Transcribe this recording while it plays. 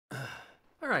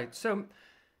All right, so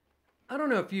I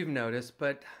don't know if you've noticed,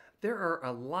 but there are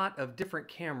a lot of different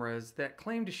cameras that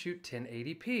claim to shoot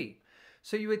 1080p.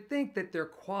 So you would think that their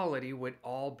quality would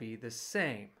all be the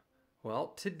same.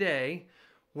 Well, today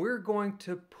we're going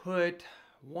to put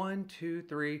 4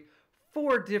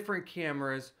 different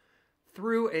cameras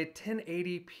through a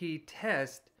 1080p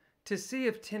test to see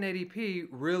if 1080p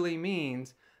really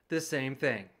means the same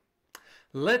thing.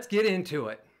 Let's get into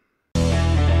it.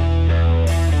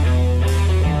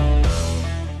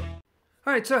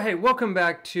 All right, so hey, welcome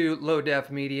back to Low Def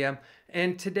Media,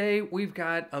 and today we've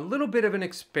got a little bit of an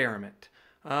experiment.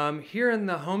 Here in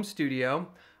the home studio,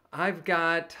 I've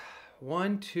got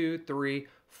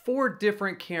 4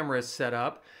 different cameras set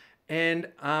up, and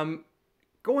I'm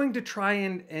going to try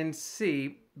and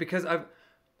see, because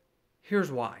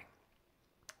here's why.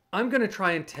 I'm going to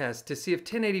try and test to see if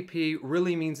 1080p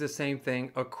really means the same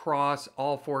thing across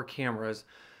all 4 cameras,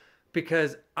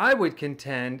 because I would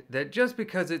contend that just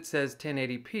because it says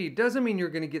 1080p doesn't mean you're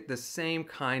going to get the same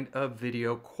kind of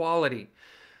video quality.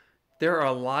 There are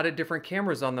a lot of different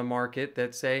cameras on the market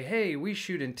that say, hey, we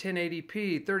shoot in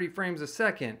 1080p, 30 frames a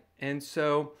second. And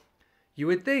so you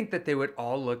would think that they would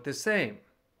all look the same.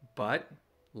 But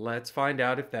let's find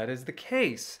out if that is the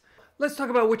case. Let's talk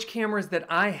about which cameras that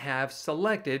I have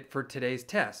selected for today's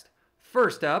test.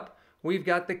 First up, we've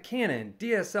got the Canon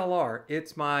DSLR.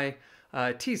 It's my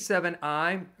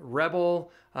T7i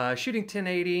Rebel, shooting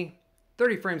 1080,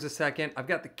 30 frames a second. I've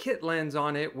got the kit lens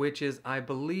on it, which is, I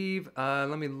believe,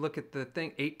 let me look at the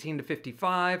thing, 18 to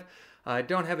 55. I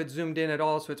don't have it zoomed in at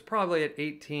all, so it's probably at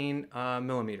 18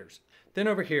 millimeters. Then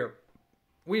over here,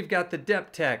 we've got the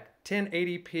Deptech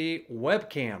 1080p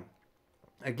webcam.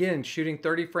 Again, shooting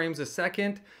 30 frames a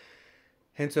second.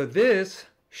 And so this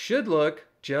should look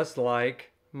just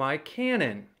like my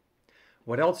Canon.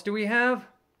 What else do we have?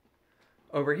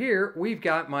 Over here, we've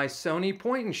got my Sony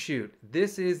point and shoot.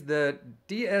 This is the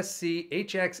DSC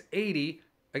HX80,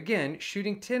 again,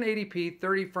 shooting 1080p,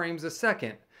 30 frames a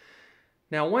second.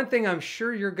 Now, one thing I'm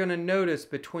sure you're gonna notice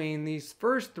between these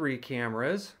first 3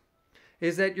 cameras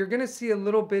is that you're gonna see a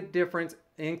little bit difference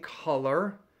in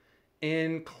color,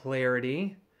 in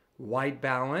clarity, white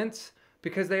balance,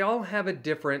 because they all have a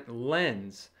different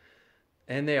lens.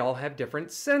 And they all have different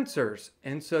sensors.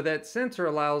 And so that sensor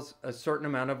allows a certain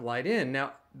amount of light in.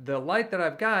 Now, the light that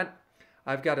I've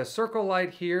got a circle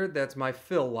light here, that's my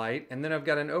fill light, and then I've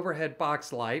got an overhead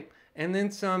box light, and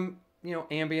then some,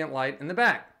 ambient light in the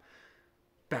back.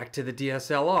 Back to the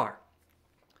DSLR.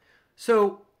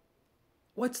 So,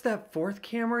 what's that 4th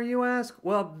camera, you ask?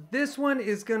 Well, this one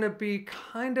is gonna be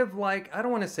kind of like, I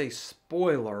don't wanna say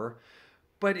spoiler,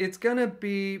 but it's gonna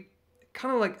be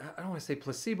kind of like, I don't want to say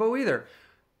placebo either.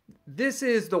 This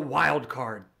is the wild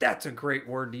card. That's a great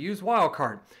word to use, wild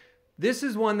card. This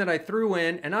is one that I threw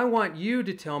in, and I want you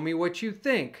to tell me what you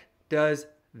think. Does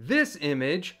this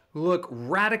image look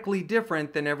radically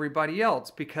different than everybody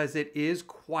else? Because it is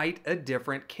quite a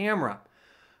different camera.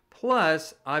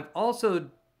 Plus, I've also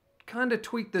kind of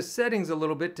tweaked the settings a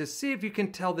little bit to see if you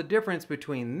can tell the difference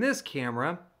between this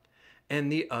camera and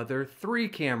the other 3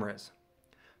 cameras.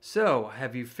 So,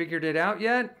 have you figured it out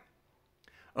yet?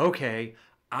 Okay,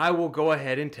 I will go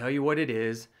ahead and tell you what it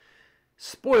is.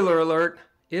 Spoiler alert,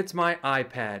 it's my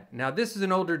iPad. Now, this is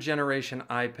an older generation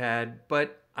iPad,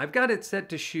 but I've got it set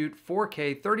to shoot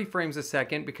 4K 30 frames a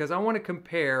second because I want to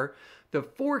compare the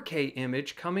 4K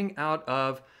image coming out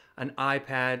of an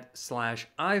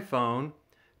iPad/iPhone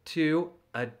to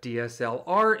a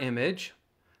DSLR image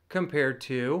compared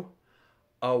to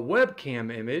a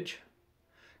webcam image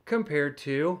compared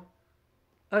to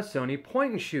a Sony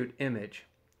point and shoot image.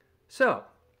 So,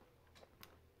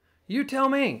 you tell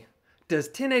me, does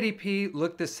 1080p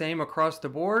look the same across the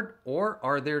board, or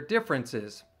are there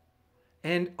differences?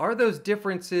 And are those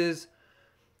differences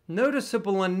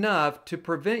noticeable enough to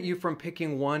prevent you from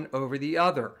picking one over the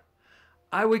other?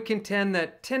 I would contend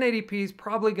that 1080p is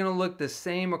probably going to look the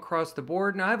same across the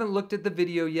board. Now, I haven't looked at the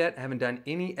video yet, I haven't done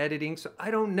any editing, so I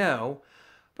don't know.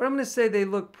 But I'm going to say they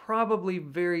look probably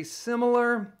very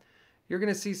similar. You're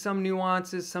going to see some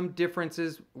nuances, some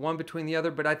differences, one between the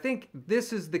other, but I think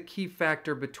this is the key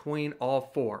factor between all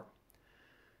 4.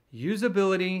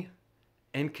 Usability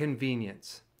and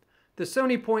convenience. The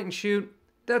Sony point and shoot,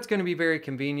 that's going to be very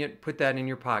convenient. Put that in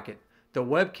your pocket. The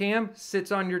webcam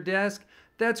sits on your desk.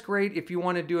 That's great if you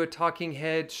want to do a talking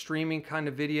head streaming kind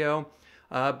of video,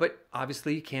 but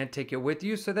obviously you can't take it with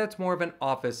you, so that's more of an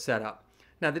office setup.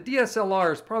 Now, the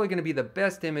DSLR is probably going to be the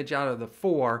best image out of the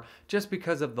 4 just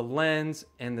because of the lens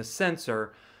and the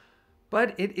sensor,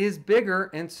 but it is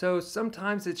bigger, and so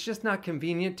sometimes it's just not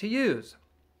convenient to use.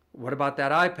 What about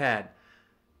that iPad?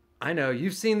 I know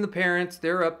you've seen the parents,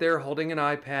 they're up there holding an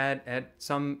iPad at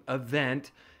some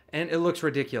event and it looks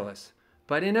ridiculous.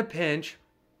 But in a pinch,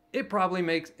 it probably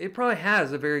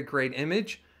has a very great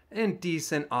image and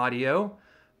decent audio.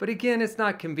 But again, it's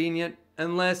not convenient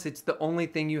unless it's the only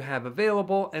thing you have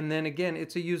available, and then again,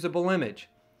 it's a usable image.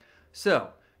 So,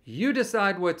 you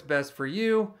decide what's best for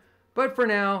you, but for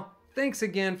now, thanks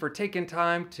again for taking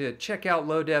time to check out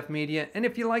Low Def Media, and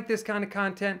if you like this kind of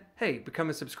content, hey, become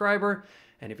a subscriber,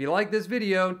 and if you like this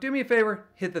video, do me a favor,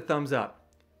 hit the thumbs up.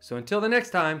 So until the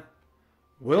next time,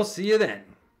 we'll see you then.